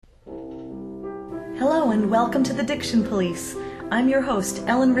Hello and welcome to the Diction Police. I'm your host,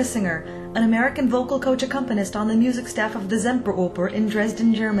 Ellen Rissinger, an American vocal coach accompanist on the music staff of the Semperoper in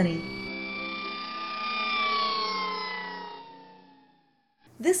Dresden, Germany.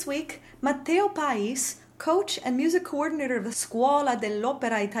 This week, Matteo Pais, coach and music coordinator of the Scuola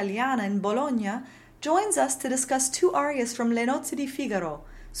dell'Opera Italiana in Bologna, joins us to discuss two arias from Le Nozze di Figaro,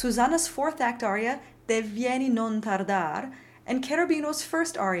 Susanna's fourth act aria, De vieni non tardar, and Cherubino's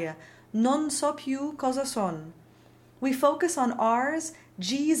first aria, Non so più cosa son. We focus on R's,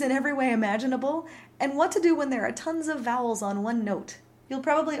 G's in every way imaginable, and what to do when there are tons of vowels on one note. You'll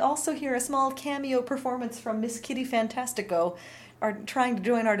probably also hear a small cameo performance from Miss Kitty Fantastico, trying to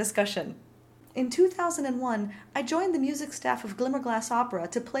join our discussion. In 2001, I joined the music staff of Glimmerglass Opera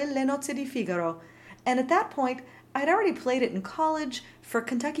to play Le Nozze di Figaro, and at that point, I'd already played it in college, for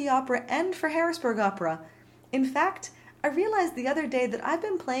Kentucky Opera, and for Harrisburg Opera. In fact, I realized the other day that I've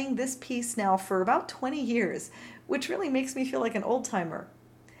been playing this piece now for about 20 years, which really makes me feel like an old-timer.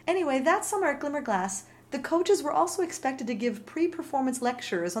 Anyway, that summer at Glimmerglass, the coaches were also expected to give pre-performance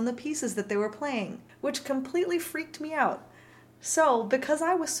lectures on the pieces that they were playing, which completely freaked me out. So, because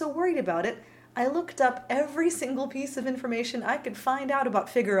I was so worried about it, I looked up every single piece of information I could find out about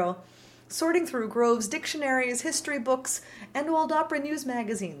Figaro, sorting through Grove's dictionaries, history books, and old opera news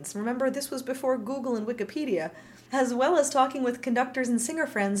magazines. Remember, this was before Google and Wikipedia, as well as talking with conductors and singer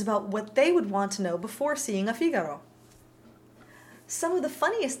friends about what they would want to know before seeing a Figaro. Some of the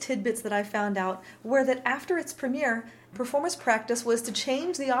funniest tidbits that I found out were that after its premiere, performance practice was to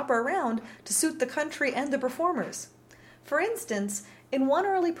change the opera around to suit the country and the performers. For instance, in one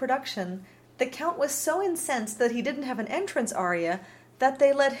early production, the Count was so incensed that he didn't have an entrance aria that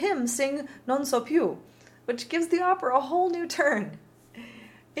they let him sing Non so più, which gives the opera a whole new turn.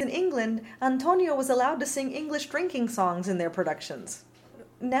 In England, Antonio was allowed to sing English drinking songs in their productions.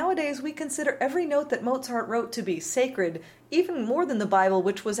 Nowadays, we consider every note that Mozart wrote to be sacred, even more than the Bible,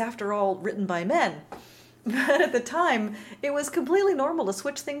 which was, after all, written by men. But at the time, it was completely normal to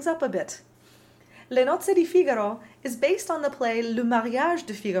switch things up a bit. Le Nozze di Figaro is based on the play Le Mariage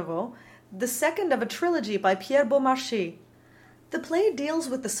de Figaro, the second of a trilogy by Pierre Beaumarchais. The play deals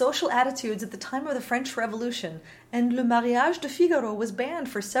with the social attitudes at the time of the French Revolution, and Le Mariage de Figaro was banned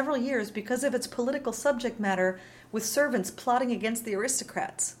for several years because of its political subject matter, with servants plotting against the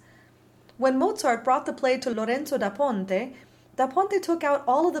aristocrats. When Mozart brought the play to Lorenzo da Ponte took out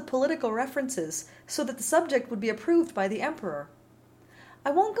all of the political references so that the subject would be approved by the emperor.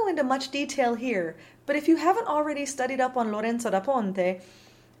 I won't go into much detail here, but if you haven't already studied up on Lorenzo da Ponte,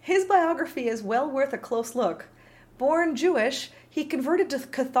 his biography is well worth a close look. Born Jewish, he converted to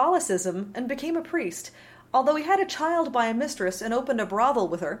Catholicism and became a priest, although he had a child by a mistress and opened a brothel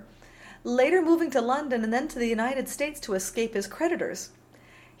with her, later moving to London and then to the United States to escape his creditors.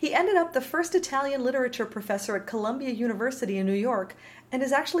 He ended up the first Italian literature professor at Columbia University in New York and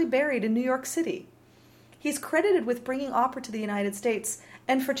is actually buried in New York City. He's credited with bringing opera to the United States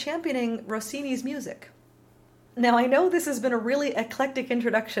and for championing Rossini's music. Now, I know this has been a really eclectic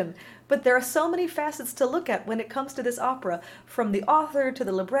introduction, but there are so many facets to look at when it comes to this opera, from the author to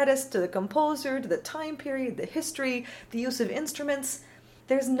the librettist to the composer to the time period, the history, the use of instruments.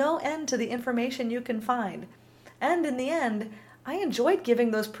 There's no end to the information you can find. And in the end, I enjoyed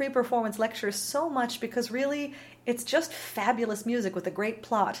giving those pre-performance lectures so much because really, it's just fabulous music with a great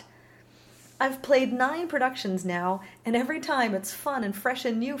plot. I've played 9 productions now, and every time it's fun and fresh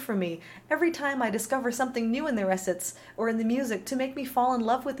and new for me. Every time I discover something new in the recits or in the music to make me fall in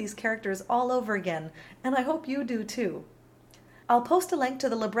love with these characters all over again, and I hope you do too. I'll post a link to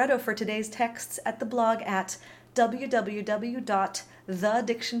the libretto for today's texts at the blog at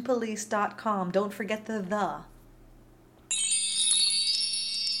www.thedictionpolice.com. Don't forget the.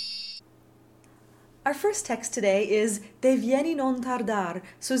 Our first text today is De vieni non tardar,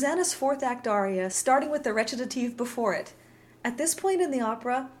 Susanna's fourth act aria, starting with the recitative before it. At this point in the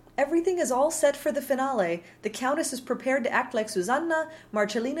opera, everything is all set for the finale. The Countess is prepared to act like Susanna,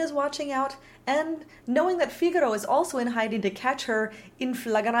 Marcellina is watching out, and, knowing that Figaro is also in hiding to catch her in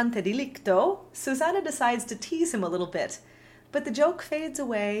flagrante delicto, Susanna decides to tease him a little bit. But the joke fades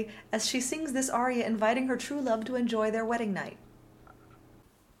away as she sings this aria inviting her true love to enjoy their wedding night.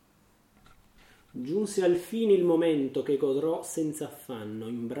 Giunse alfine il momento che godrò senza affanno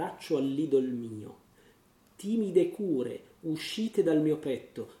in braccio all'idol mio. Timide cure, uscite dal mio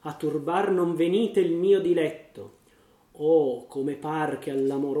petto, a turbar non venite il mio diletto. Oh, come par che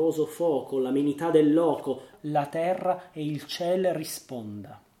all'amoroso foco, l'amenità del loco, la terra e il ciel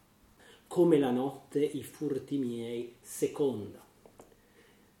risponda. Come la notte i furti miei seconda.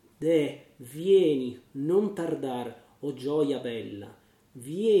 De, vieni, non tardar, o gioia bella,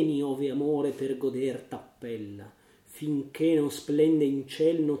 Vieni, ove amore, per goder t'appella, finché non splende in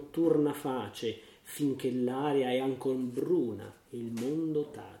ciel notturna face, finché l'aria è ancor bruna e il mondo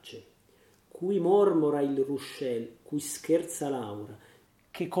tace. Cui mormora il ruscel, cui scherza l'aura,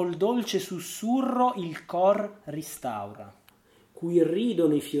 che col dolce sussurro il cor ristaura. Cui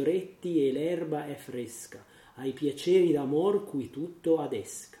ridono i fioretti e l'erba è fresca, ai piaceri d'amor cui tutto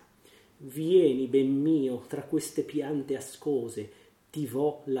adesca. Vieni, ben mio, tra queste piante ascose, ti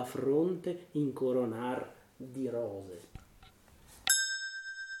vo la fronte incoronar di rose.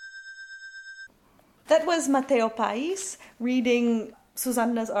 That was Matteo Pais reading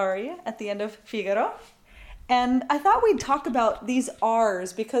Susanna's aria at the end of Figaro. And I thought we'd talk about these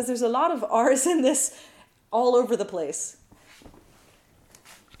R's because there's a lot of R's in this all over the place.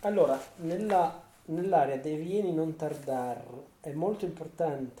 Allora, nell'area dei vieni non tardar è molto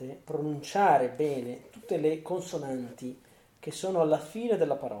importante pronunciare bene tutte le consonanti che sono alla fine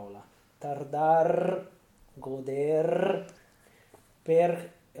della parola. Tardar, goder,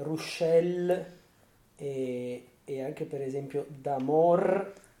 per, ruscel e anche per esempio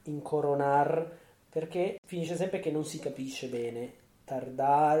d'amor, incoronar, perché finisce sempre che non si capisce bene.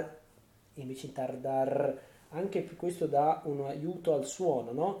 Tardar, invece tardar, anche questo dà un aiuto al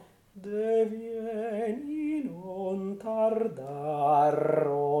suono, no? Devieni non tardar,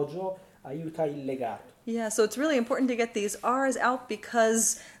 oggi aiuta il legato. Yeah, so it's really important to get these R's out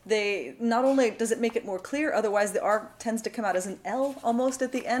because they not only does it make it more clear, otherwise the R tends to come out as an L almost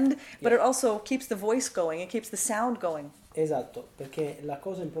at the end, but it also keeps the voice going, it keeps the sound going. Esatto, perché la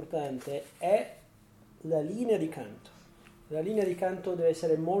cosa importante è la linea di canto. La linea di canto deve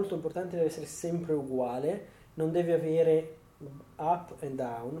essere molto importante, deve essere sempre uguale, non deve avere up and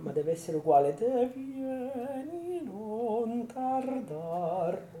down, ma deve essere uguale. Devieni non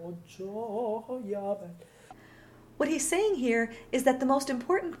tardar, oh gioia bella. What he's saying here is that the most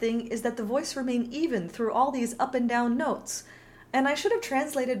important thing is that the voice remain even through all these up and down notes. And I should have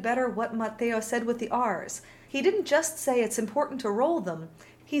translated better what Matteo said with the R's. He didn't just say it's important to roll them.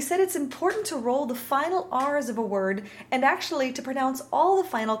 He said it's important to roll the final R's of a word and actually to pronounce all the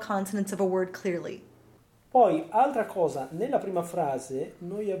final consonants of a word clearly. Poi, altra cosa, nella prima frase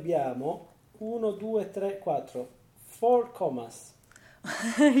noi abbiamo 1, 2, 3, 4, 4 commas.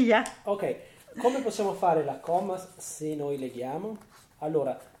 Yeah. Ok, come possiamo fare la comma se noi leghiamo?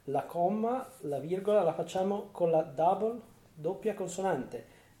 Allora, la comma, la virgola la facciamo con la doppia consonante.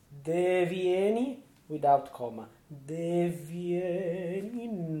 Devieni, without comma. Devieni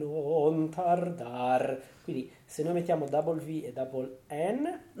non tardar. Quindi, se noi mettiamo double V e double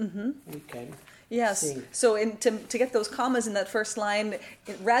N, we can Yes. sing. So to get those commas in that first line,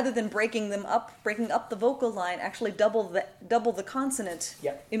 rather than breaking up the vocal line, actually double the consonant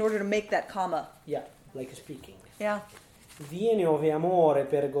in order to make that comma. Yeah, like speaking. Yeah. Vieni ove amore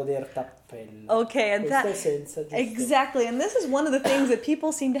per goder t'appella. Okay, and Questa that è senza, giusto? exactly, and this is one of the things that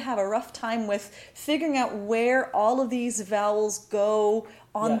people seem to have a rough time with, figuring out where all of these vowels go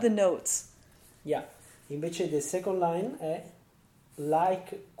on the notes. Yeah. Invece the second line è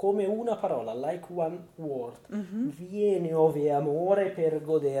like, come una parola, like one word. Vieni ove amore per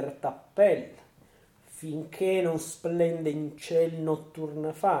goder t'appella, finché non splende in ciel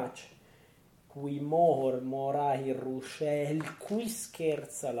notturna face, qui mormora il ruscel, qui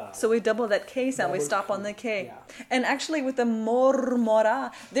scherza l'aria. So we double that K sound, we Double stop K, on the K. yeah. And actually with the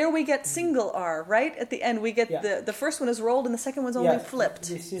mormora, there we get single R, right? At the end we get the first one is rolled and the second one's only flipped.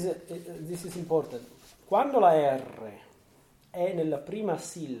 This is important. Quando la R è nella prima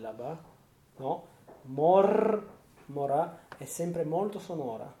sillaba, no? Mormora è sempre molto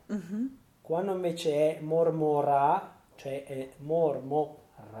sonora. Quando invece è mormora, cioè è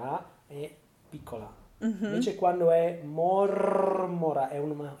mormora, è piccola. Invece quando è mormora, è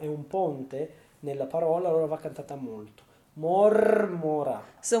un ponte nella parola, allora va cantata molto. Mormora.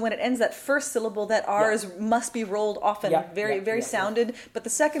 So when it ends that first syllable, that R must be rolled often, very sounded. But the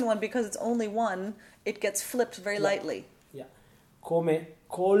second one, because it's only one, it gets flipped very lightly. Yeah. Come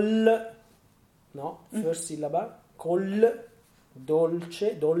col, no? First syllaba. Col,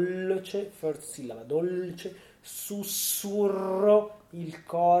 dolce, first syllaba. Dolce, sussurro, il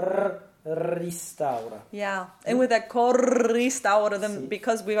cor ristaura. Yeah, and with that cor ristaura, then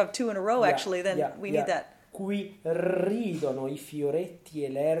because we have two in a row, actually, then we need that. Qui ridono i fioretti e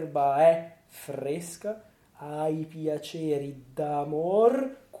l'erba è fresca, ai piaceri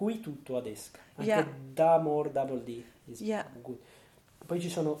d'amor, qui tutto adesca. Anche d'amor, double D is good. Poi ci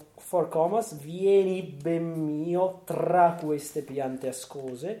sono 4 commas, vieni ben mio tra queste piante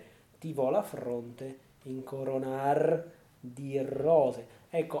ascose, ti vo la fronte incoronar di rose.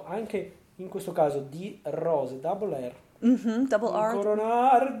 Ecco, anche in questo caso di rose, double R, Double R.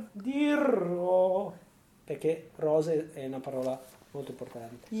 Incoronar di perché rose è una parola molto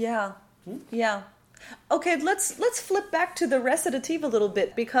importante. Yeah. Yeah. Okay, let's flip back to the recitative a little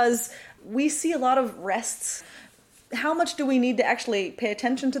bit, because we see a lot of rests. How much do we need to actually pay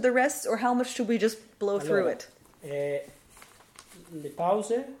attention to the rests, or how much should we just blow through it? Le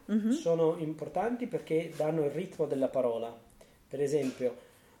pause sono importanti perché danno il ritmo della parola. Per esempio,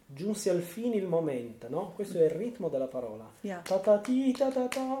 giunse al fine il momento, no? Questo è il ritmo della parola. Yeah. Ta-ta-ti,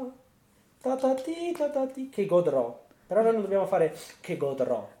 ta-ta-ta, ta-ta-ti, ta-ta-ti, che godrò. Però noi non dobbiamo fare che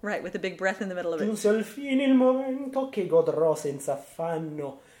godrò. Right, with a big breath in the middle of it. Giunse al fine il momento che godrò senza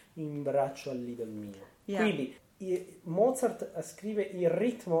affanno in braccio all'idol mio. Yeah. Quindi Mozart scrive il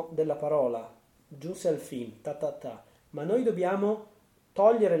ritmo della parola, giunse al fine, ta-ta-ta. Ma noi dobbiamo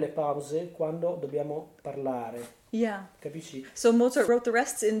togliere le pause quando dobbiamo parlare. Yeah. Capisci? So Mozart wrote the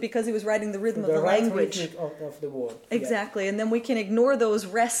rests in because he was writing the rhythm of the right language. rhythmic of the word. Exactly, and then we can ignore those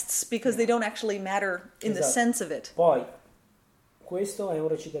rests because they don't actually matter in the Esatto. sense of it. Poi, questo è un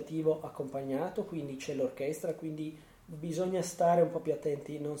recitativo accompagnato, quindi c'è l'orchestra, quindi bisogna stare un po' più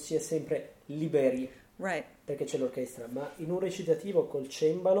attenti, non si è sempre liberi, Right. perché c'è l'orchestra, ma in un recitativo col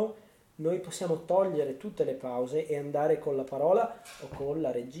cembalo noi possiamo togliere tutte le pause e andare con la parola o con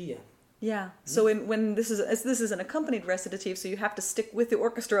la regia. Yeah. So when this is an accompanied recitative, so you have to stick with the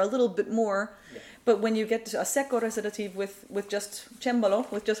orchestra a little bit more. Yeah. But when you get to a secco recitative with just cembalo,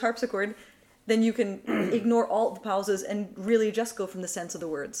 with just harpsichord, then you can ignore all the pauses and really just go from the sense of the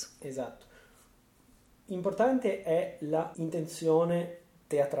words. Esatto. Importante è la intenzione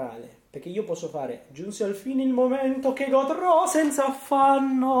teatrale, perché io posso fare giunse al fine il momento che godrò senza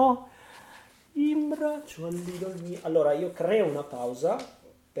affanno in braccio all'idol mio. Allora io creo una pausa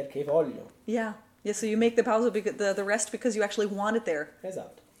perché voglio. Yeah. Yeah, so you make the pause, the rest, because you actually want it there.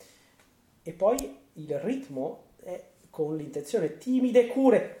 Esatto. E poi il ritmo è con l'intenzione timide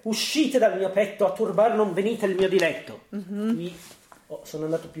cure, uscite dal mio petto, a turbar non venite il mio diletto. Qui sono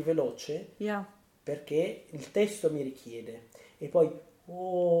andato più veloce. Yeah. Perché il testo mi richiede. E poi,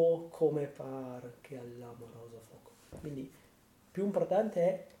 oh, come par che all'amoroso fuoco. Quindi, più importante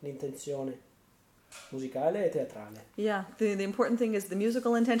è l'intenzione musicale e teatrale. Yeah, the important thing is the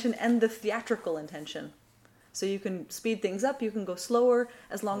musical intention and the theatrical intention. So you can speed things up, you can go slower,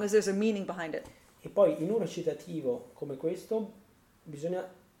 as long as there's a meaning behind it. E poi, in un recitativo come questo, bisogna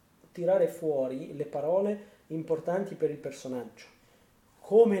tirare fuori le parole importanti per il personaggio.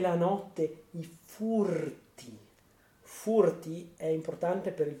 Come la notte, i furti. Furti è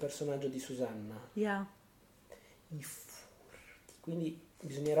importante per il personaggio di Susanna. Yeah. I furti. Quindi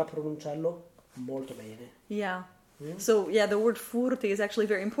bisognerà pronunciarlo molto bene. Yeah. So, yeah, the word furti is actually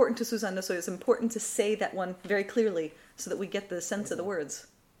very important to Susanna, so it's important to say that one very clearly so that we get the sense of the words.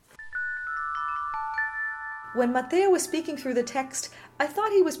 When Matteo was speaking through the text, I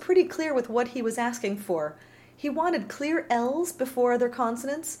thought he was pretty clear with what he was asking for. He wanted clear L's before other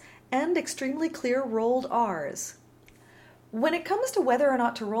consonants and extremely clear rolled R's. When it comes to whether or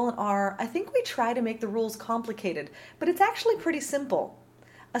not to roll an R, I think we try to make the rules complicated, but it's actually pretty simple.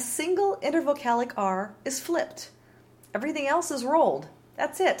 A single intervocalic R is flipped. Everything else is rolled.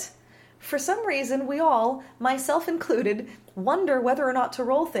 That's it. For some reason, we all, myself included, wonder whether or not to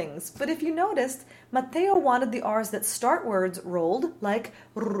roll things, but if you noticed, Matteo wanted the R's that start words rolled, like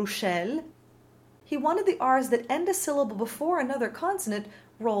Ruchel. He wanted the R's that end a syllable before another consonant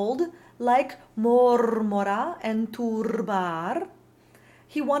rolled, like mormora and turbar.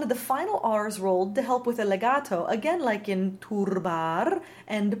 He wanted the final R's rolled to help with a legato, again like in turbar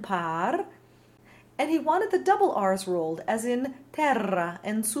and par. And he wanted the double R's rolled, as in terra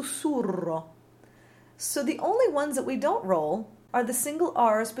and sussurro. So the only ones that we don't roll are the single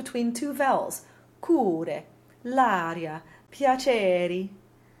R's between two vowels, cure, l'aria, piaceri.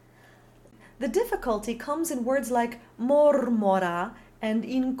 The difficulty comes in words like mormora and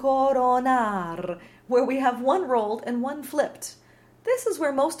incoronar, where we have one rolled and one flipped. This is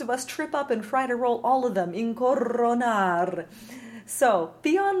where most of us trip up and try to roll all of them, incoronar. So,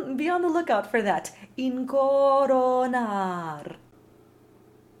 be on the lookout for that, incoronar.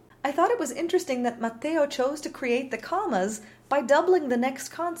 I thought it was interesting that Matteo chose to create the commas by doubling the next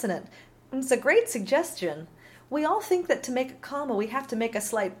consonant. It's a great suggestion. We all think that to make a comma we have to make a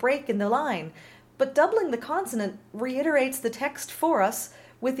slight break in the line, but doubling the consonant reiterates the text for us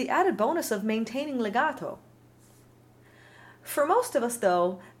with the added bonus of maintaining legato. For most of us,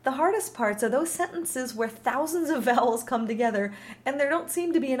 though, the hardest parts are those sentences where thousands of vowels come together and there don't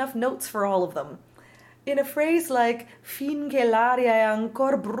seem to be enough notes for all of them. In a phrase like finché l'aria è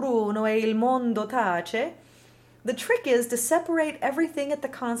ancor bruno e il mondo tace, the trick is to separate everything at the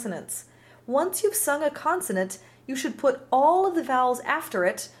consonants. Once you've sung a consonant, you should put all of the vowels after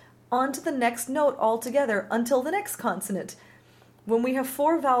it onto the next note altogether until the next consonant. When we have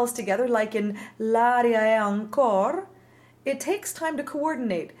 4 vowels together, like in l'aria è ancor, it takes time to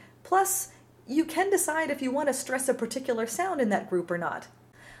coordinate. Plus, you can decide if you want to stress a particular sound in that group or not.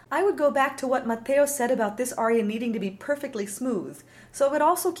 I would go back to what Matteo said about this aria needing to be perfectly smooth, so I would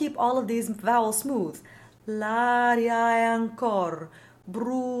also keep all of these vowels smooth. L'aria è ancor,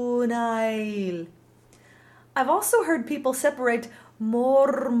 bruna il. I've also heard people separate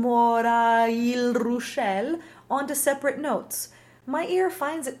mormora il ruscel onto separate notes. My ear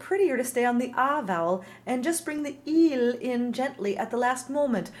finds it prettier to stay on the A vowel and just bring the il in gently at the last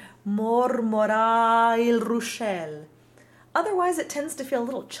moment. Mormora il ruscel. Otherwise, it tends to feel a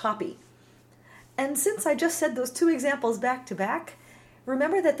little choppy. And since I just said those 2 examples back to back,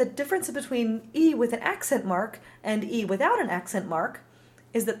 remember that the difference between E with an accent mark and E without an accent mark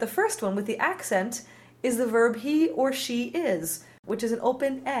is that the first one with the accent is the verb he or she is, which is an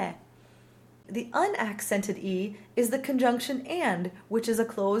open e. The unaccented E is the conjunction and, which is a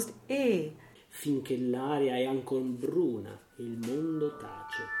closed e. Finché l'aria è ancora bruna, il mondo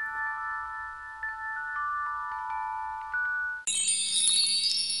tace.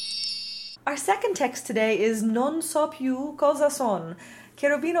 Our second text today is Non so più cosa son,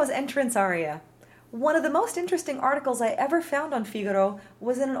 Cherubino's entrance aria. One of the most interesting articles I ever found on Figaro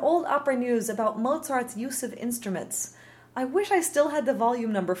was in an old opera news about Mozart's use of instruments. I wish I still had the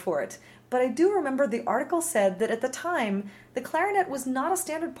volume number for it, but I do remember the article said that at the time, the clarinet was not a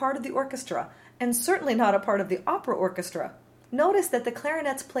standard part of the orchestra, and certainly not a part of the opera orchestra. Notice that the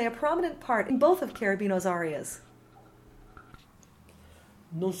clarinets play a prominent part in both of Cherubino's arias.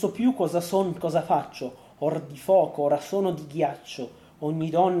 Non so più cosa son, cosa faccio, or di fuoco, ora sono di ghiaccio, ogni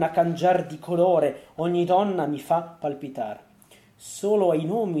donna cangiar di colore, ogni donna mi fa palpitar. Solo ai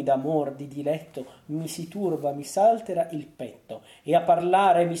nomi d'amor, di diletto, mi si turba, mi s'altera il petto, e a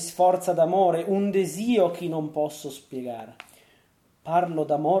parlare mi sforza d'amore un desio che non posso spiegare. Parlo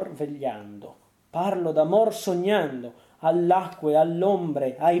d'amor vegliando, parlo d'amor sognando, all'acque,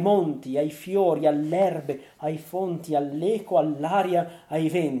 all'ombre, ai monti, ai fiori, all'erbe, ai fonti, all'eco, all'aria, ai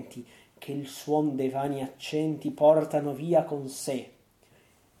venti, che il suon dei vani accenti portano via con sé.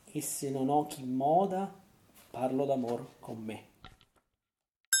 E se non ho chi moda, parlo d'amor con me.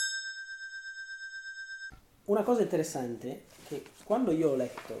 Una cosa interessante è che quando io ho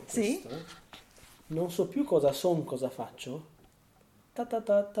letto questo, non so più cosa son, cosa faccio. Ta ta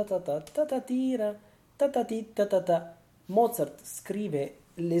ta ta ta ta ta ta tira, ta ta ti ta ta ta. Mozart scrive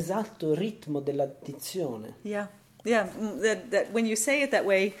l'esatto ritmo della dizione. Yeah, that when you say it that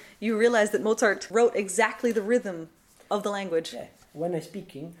way, you realize that Mozart wrote exactly the rhythm of the language. Yeah. When I'm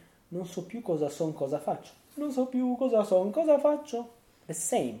speaking, non so più cosa son, cosa faccio. Non so più cosa son, cosa faccio. The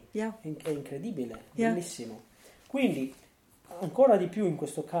same. Yeah. È incredibile, bellissimo. Quindi, ancora di più in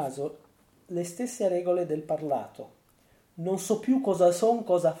questo caso, le stesse regole del parlato. Non so più cosa son,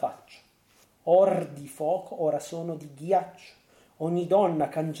 cosa faccio. Or di fuoco, ora sono di ghiaccio. Ogni donna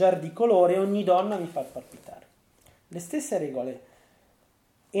cangiar di colore, ogni donna mi fa palpitare. Le stesse regole.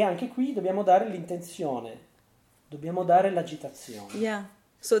 E anche qui dobbiamo dare l'intenzione, dobbiamo dare l'agitazione. Yeah.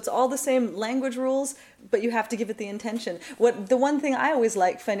 So it's all the same language rules, but you have to give it the intention. The one thing I always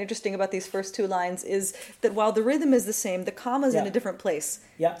find interesting about these first 2 lines is that while the rhythm is the same, the comma's in a different place.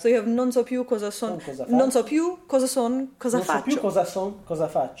 Yeah. So you have non so più cosa son, non so più cosa son, cosa non faccio. Non so più cosa son, cosa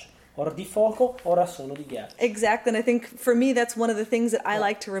faccio. Or di fuoco, ora sono di ghiaccio. Exactly, and I think for me that's one of the things that I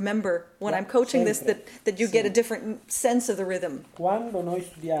like to remember when I'm coaching sempre. that you get a different sense of the rhythm. Quando noi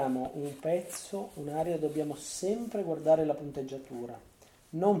studiamo un pezzo, un'aria, dobbiamo sempre guardare la punteggiatura.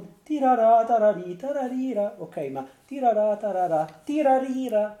 Non tirarà tararì tararira, ok, ma tirarà tararà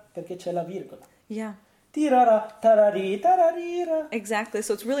tirarira, perché c'è la virgola. Yeah. Tirarà tararì tararira. Exactly,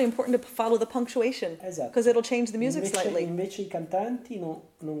 so it's really important to follow the punctuation. Esatto. Because it'll change the music slightly. Invece i cantanti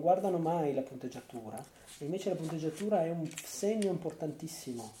non guardano mai la punteggiatura, invece la punteggiatura è un segno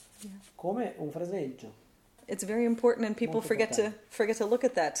importantissimo, come un fraseggio. It's very important and people forget to look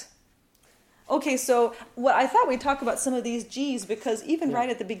at that. Okay, so what I thought we'd talk about some of these G's because even right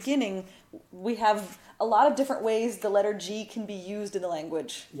at the beginning we have a lot of different ways the letter G can be used in the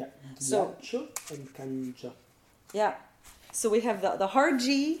language. Yeah, ghiaccio and cangia. Yeah, so we have the hard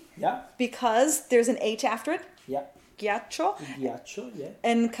G because there's an H after it. Yeah. Ghiaccio. Ghiaccio, yeah.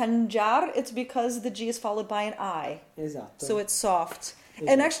 And cangiar, it's because the G is followed by an I. Esatto. So it's soft.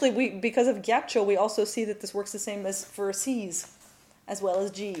 Esatto. And actually, because of ghiaccio, we also see that this works the same as for C's as well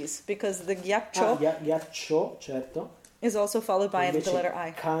as G's, because the ghiaccio ghiaccio, certo, is also followed by the letter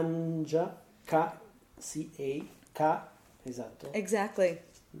I. Cangia, ca, ca, esatto. Exactly.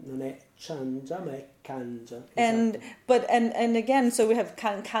 non è Chanja, ma è Kanja. And Esatto. but and again, so we have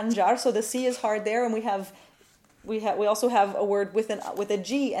kanjar, so the C is hard there, and we also have a word with a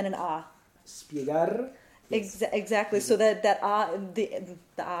G and an A. Spiegar. Yes. Exactly. So that A, the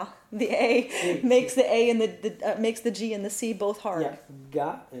A makes the A and the makes the G and the C both hard. Yeah,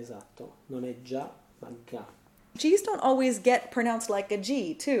 Ga, esatto. Non è già, ma Ga. G's don't always get pronounced like a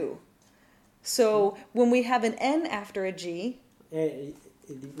G too. So when we have an N after a G,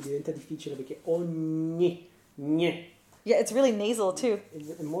 Diventa difficile perché ogni, gne, yeah, it's really nasal too.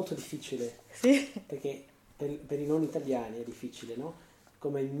 è molto difficile See? perché per i non italiani è difficile, no?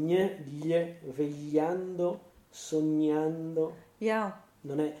 Come gne, glie, vegliando, sognando. Yeah.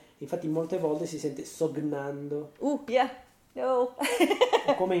 Non è, infatti molte volte si sente sognando. Yeah. No.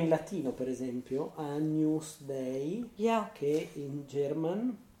 O come in latino, per esempio, Agnus Dei, Yeah. che in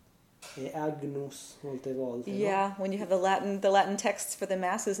German è Agnus molte volte. Yeah, when you have the Latin texts for the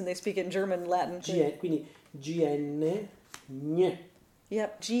masses and they speak it in German, Latin. No? Quindi GN, gne.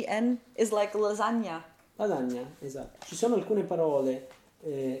 Yep, GN is like lasagna. Lasagna, esatto. Ci sono alcune parole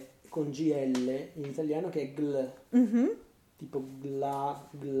con GL in italiano che è gl, tipo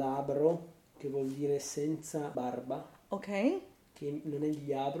glabro, che vuol dire senza barba, Okay. che non è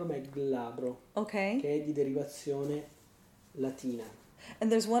gliabro ma è glabro, Okay. che è di derivazione latina.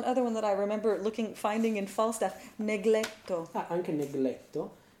 And there's one other one that I remember finding in Falstaff, negletto. Ah, anche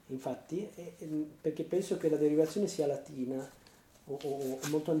negletto, infatti, perché penso che la derivazione sia latina o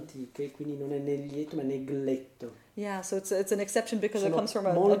molto antica, quindi non è neglietto ma negletto. Yeah, so it's an exception because it Sono comes from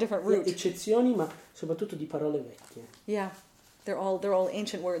a different root. eccezioni, ma soprattutto di parole vecchie. Yeah, they're all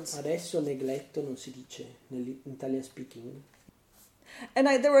ancient words. Adesso negletto non si dice in Italian speaking. And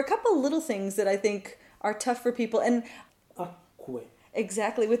there were a couple little things that I think are tough for people. And Acque.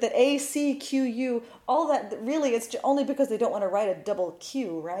 exactly, with that A, C, Q, U, all that, really it's only because they don't want to write a double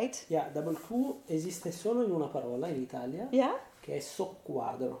Q, right? Yeah, double Q esiste solo in una parola in Italia, Yeah? che è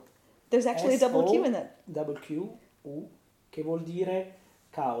soqquadro. There's actually a double Q in that. Double Q, U, che vuol dire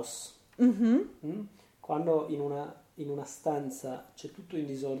caos. Mm-hmm. Quando in una stanza c'è tutto in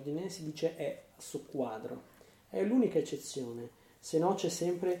disordine si dice è soqquadro. È l'unica eccezione, se no c'è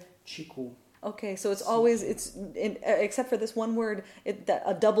sempre CQ. Okay, so it's always, except for this one word,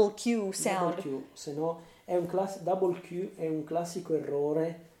 a double Q sound. Double Q, se no double Q è un classico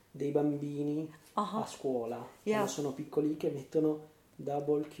errore dei bambini a scuola. Yeah. Quando sono piccoli che mettono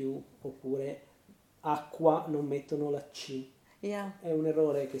double Q oppure acqua non mettono la C. Yeah. È un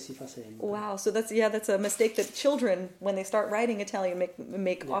errore che si fa sempre. Wow, so that's a mistake that children, when they start writing Italian,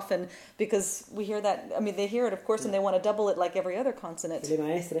 make often, because we hear that, I mean, they hear it, of course, and they want to double it like every other consonant. E le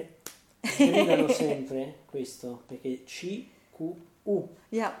maestre gridano sempre questo, perché C, Q, U.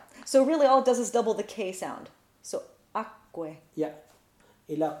 Yeah, so really all it does is double the K sound. So, acque. Yeah.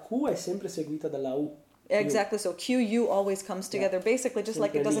 E la Q è sempre seguita dalla U. Exactly, so Q-U always comes together, basically just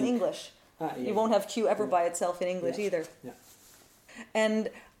like it does in English. Ah, yeah. You won't have Q ever by itself in English either. Yeah. And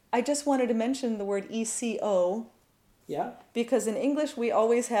I just wanted to mention the word ECO, Yeah. because in English we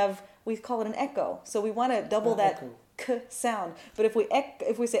call it an echo. So we want to double that echo. K sound. But if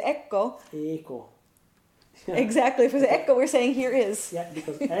we say echo, Eco. exactly, if we say echo, we're saying here is. Yeah,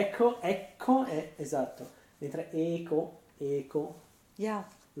 because ecco è esatto. Mentre eco, Yeah,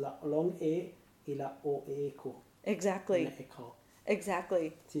 la long E e la O eco. exactly. Non è eco.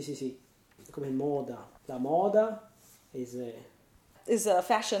 Exactly. Sì. Come moda. La moda Is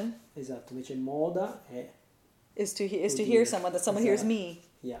fashion, esatto, invece moda è is to hear someone, that someone hears me.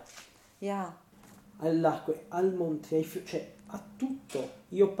 Yeah. Yeah. All'acqua, al monte, cioè a tutto.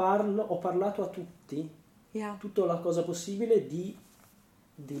 Ho parlato a tutti, Yeah. tutta la cosa possibile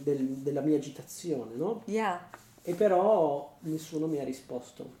della mia agitazione, no? Yeah. E però nessuno mi ha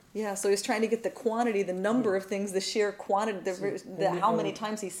risposto. Yeah, so he's trying to get the quantity, the number of things, the sheer quantity, how many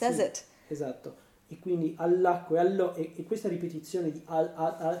times he says it. Esatto. E quindi all'acqua e questa ripetizione di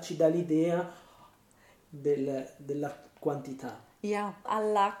ci dà l'idea della quantità. Yeah,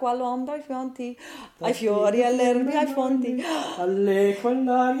 all'acqua, all'onda, ai fonti, ai fiori, all'erbe, ai fonti. All'equa,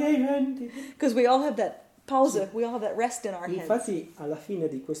 all'aria, ai venti. Because we all have that pausa, we all have that rest in our heads. Infatti alla fine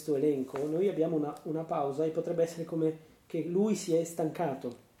di questo elenco noi abbiamo una pausa e potrebbe essere come che lui si è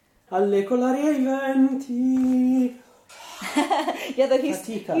stancato. All'equa, all'aria, ai venti. Yeah, that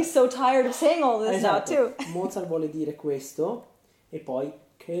he's so tired of saying all this esatto. now too. Mozart vuole dire questo e poi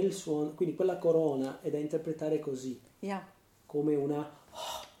che il suono, quindi quella corona è da interpretare così, Yeah, come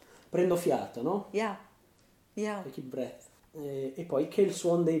prendo fiato, no? yeah, yeah. Take a breath. E poi che il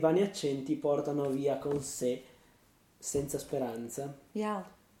suono dei vani accenti portano via con sé senza speranza. Yeah.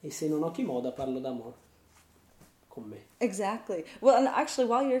 E se non ho chi moda parlo d'amore. con me. Exactly. Well, and actually,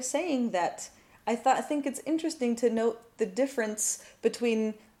 while you're saying that, I think it's interesting to note the difference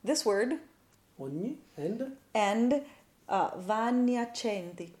between this word Ogni and vanni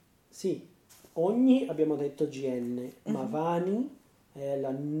accenti. Sì, ogni abbiamo detto GN, ma vani è la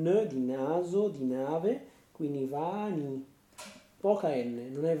N di naso, di nave, quindi vani, poca N,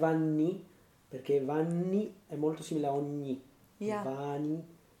 non è vanni, perché vanni è molto simile a ogni, Yeah. vani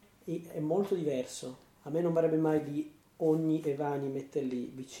è molto diverso. A me non verrebbe mai di ogni e vani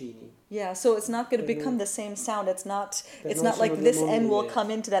metterli vicini. Yeah, so it's not going to Per become noi- the same sound. It's not per it's noi not like sono due this mondi N will diversi.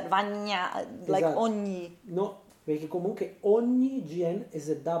 come into that vagna, like Esatto. ogni. No, perché comunque ogni GN is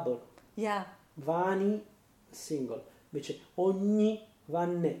a double. Yeah. Vani single, invece ogni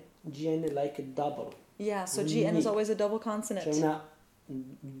vanne GN like a double. Yeah, so GN is always a double consonant. C'è una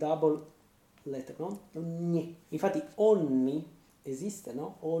double letter, no? Ogni. Infatti ogni esiste,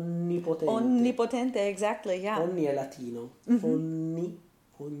 no? Onnipotente. Onnipotente, exactly, yeah. Ogni è latino.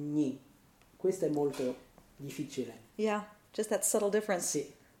 Ogni. Questo è molto difficile. Yeah, just that subtle difference.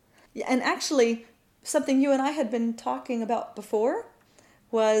 Sì. Yeah, and actually, something you and I had been talking about before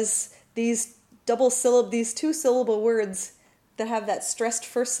was these these two-syllable words that have that stressed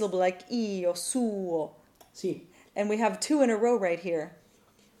first syllable, like I or suo. Sì. And we have two in a row right here.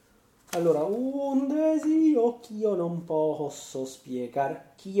 Allora, un desio ch'io non posso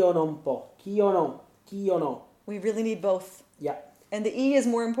spiegar, ch'io non po, ch'io no. We really need both. Yeah. And the E is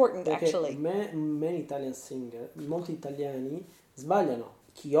more important, Perché actually. many Italian singer, molti italiani sbagliano,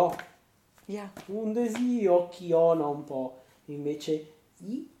 ch'io. Yeah. Un desio ch'io non po, invece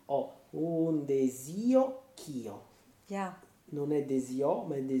I ho, un desio ch'io. Yeah. Non è desio,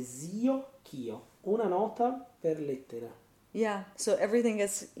 ma è desio ch'io. Una nota per lettera. Yeah. So everything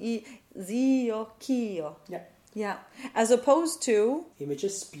is I, zio, chio. Yeah. Yeah. As opposed to, Invece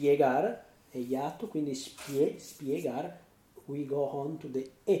spiegar è iatto, quindi spiegar, we go on to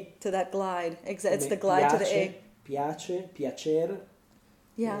the E. to that glide. It's Come the glide to the A. Piace, piacer,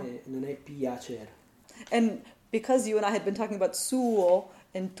 Yeah. non è piacer. And because you and I had been talking about suo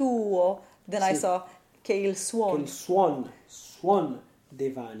and tuo, then I Sì. saw che il Che suon. il suon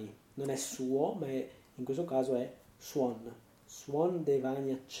dei vani, non è suo, ma in questo caso è suon dei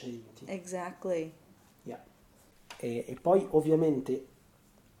vani accenti. Exactly. Yeah. E poi ovviamente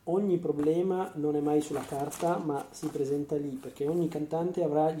ogni problema non è mai sulla carta, ma si presenta lì, perché ogni cantante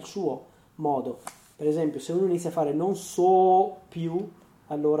avrà il suo modo. Per esempio, se uno inizia a fare non so più,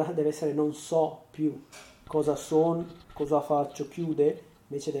 allora deve essere non so più. Cosa faccio, chiude,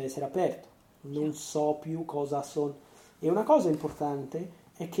 invece deve essere aperto. Non so più cosa son. E una cosa importante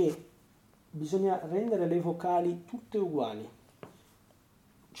è che bisogna rendere le vocali tutte uguali.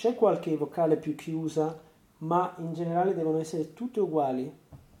 C'è qualche vocale più chiusa, ma in generale devono essere tutte uguali.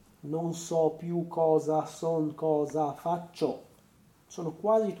 Non so più cosa cosa faccio. Sono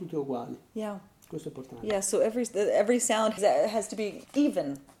quasi tutte uguali. Yeah. Questo è importante. Yeah, so every sound has to be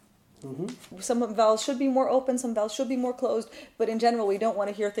even. Some vowels should be more open, some vowels should be more closed, but in general we don't want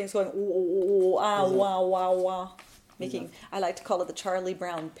to hear things going ooh, ooh, ooh, ah, wah, wah, wah. Making, I like to call it the Charlie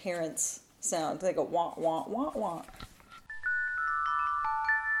Brown parents sound. They go wah, wah, wah, wah.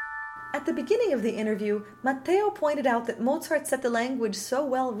 At the beginning of the interview, Matteo pointed out that Mozart set the language so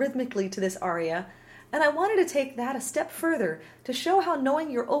well rhythmically to this aria, and I wanted to take that a step further to show how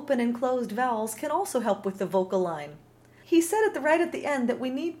knowing your open and closed vowels can also help with the vocal line. He said right at the end that we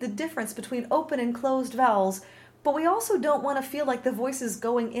need the difference between open and closed vowels, but we also don't want to feel like the voice is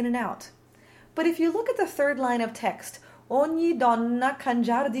going in and out. But if you look at the third line of text, ogni donna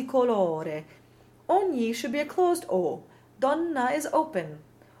cangiar di colore, ogni should be a closed O, donna is open.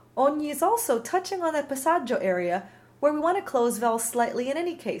 Ogni is also touching on that passaggio area where we want to close vowels slightly in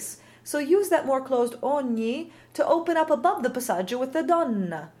any case, so use that more closed ogni to open up above the passaggio with the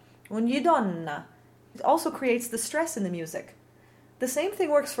donna, ogni donna. It also creates the stress in the music. The same thing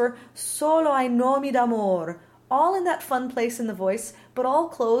works for solo ai nomi d'amor, all in that fun place in the voice, but all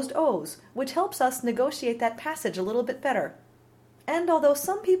closed O's, which helps us negotiate that passage a little bit better. And although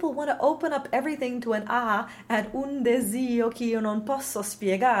some people want to open up everything to an A and un desio ch'io non posso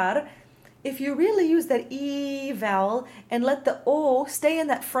spiegar, if you really use that E vowel and let the O stay in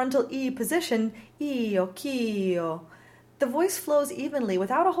that frontal E position, io, ch'io, the voice flows evenly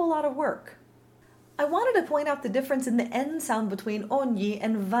without a whole lot of work. I wanted to point out the difference in the N sound between ogni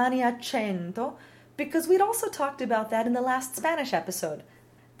and vanni accento, because we'd also talked about that in the last Spanish episode.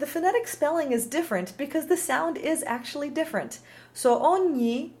 The phonetic spelling is different because the sound is actually different. So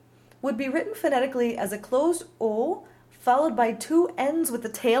ogni would be written phonetically as a closed O followed by two N's with the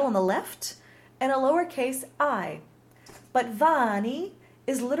tail on the left and a lowercase I. But vani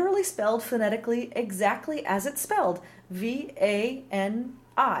is literally spelled phonetically exactly as it's spelled,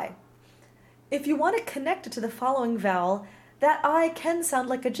 V-A-N-I. If you want to connect it to the following vowel, that I can sound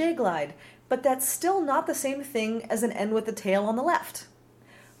like a J-glide, but that's still not the same thing as an N with a tail on the left.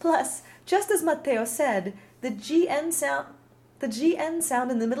 Plus, just as Matteo said, the GN sound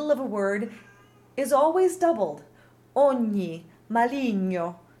in the middle of a word is always doubled. Ogni,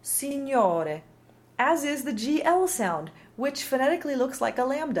 maligno, signore. As is the GL sound, which phonetically looks like a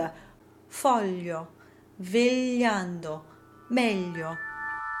lambda. Foglio, vegliando, meglio.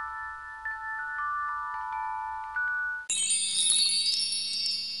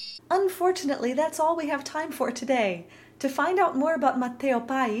 Unfortunately, that's all we have time for today. To find out more about Matteo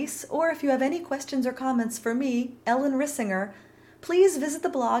Pais, or if you have any questions or comments for me, Ellen Rissinger, please visit the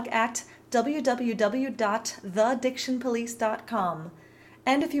blog at www.thedictionpolice.com.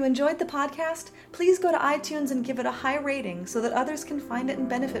 And if you enjoyed the podcast, please go to iTunes and give it a high rating so that others can find it and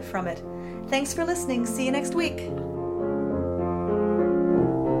benefit from it. Thanks for listening. See you next week.